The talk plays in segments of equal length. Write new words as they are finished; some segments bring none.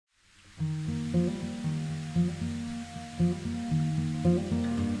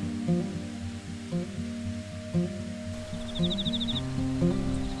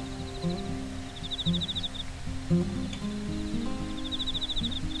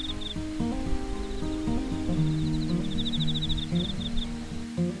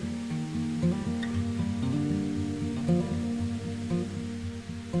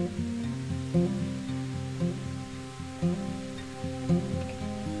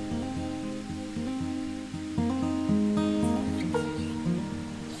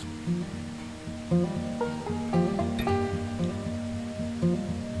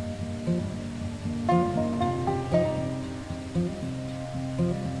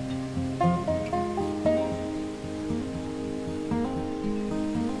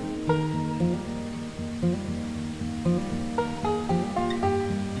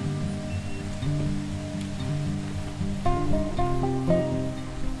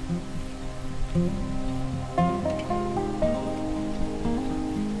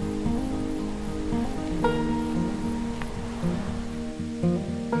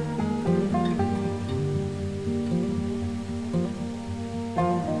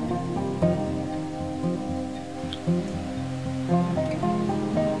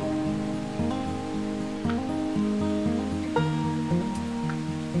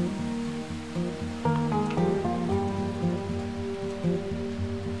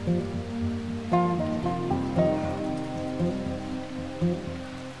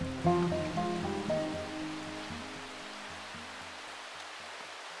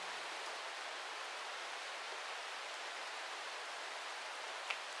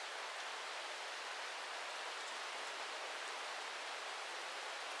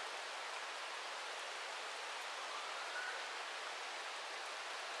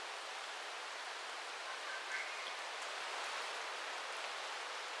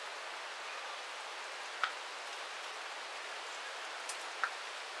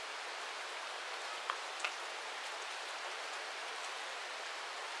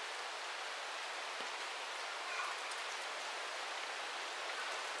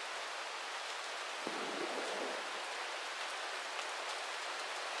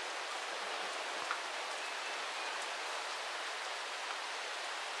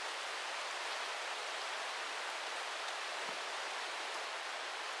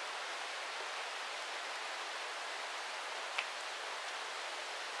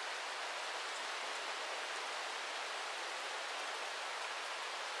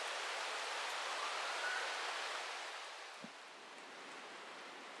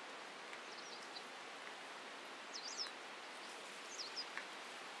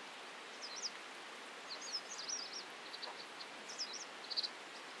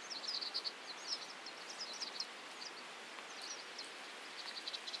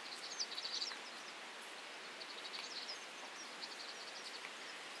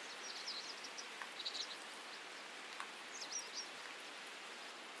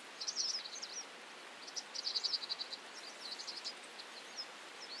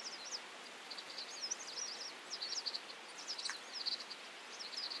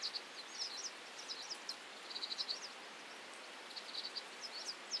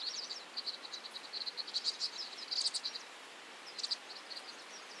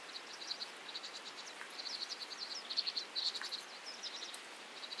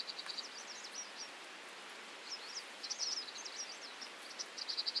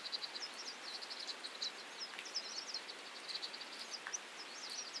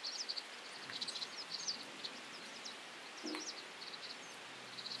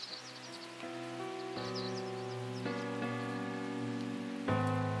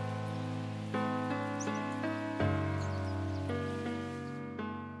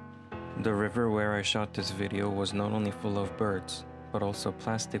The river where I shot this video was not only full of birds, but also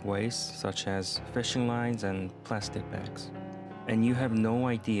plastic waste such as fishing lines and plastic bags. And you have no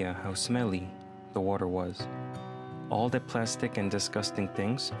idea how smelly the water was. All the plastic and disgusting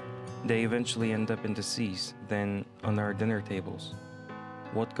things, they eventually end up in the seas, then on our dinner tables.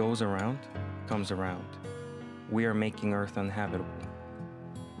 What goes around, comes around. We are making Earth uninhabitable.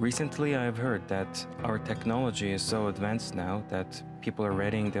 Recently, I have heard that our technology is so advanced now that people are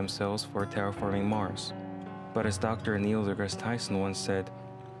readying themselves for terraforming Mars. But as Dr. Neil deGrasse Tyson once said,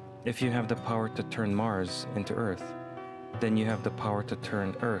 if you have the power to turn Mars into Earth, then you have the power to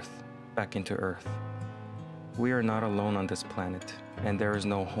turn Earth back into Earth. We are not alone on this planet, and there is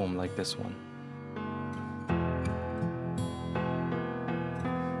no home like this one.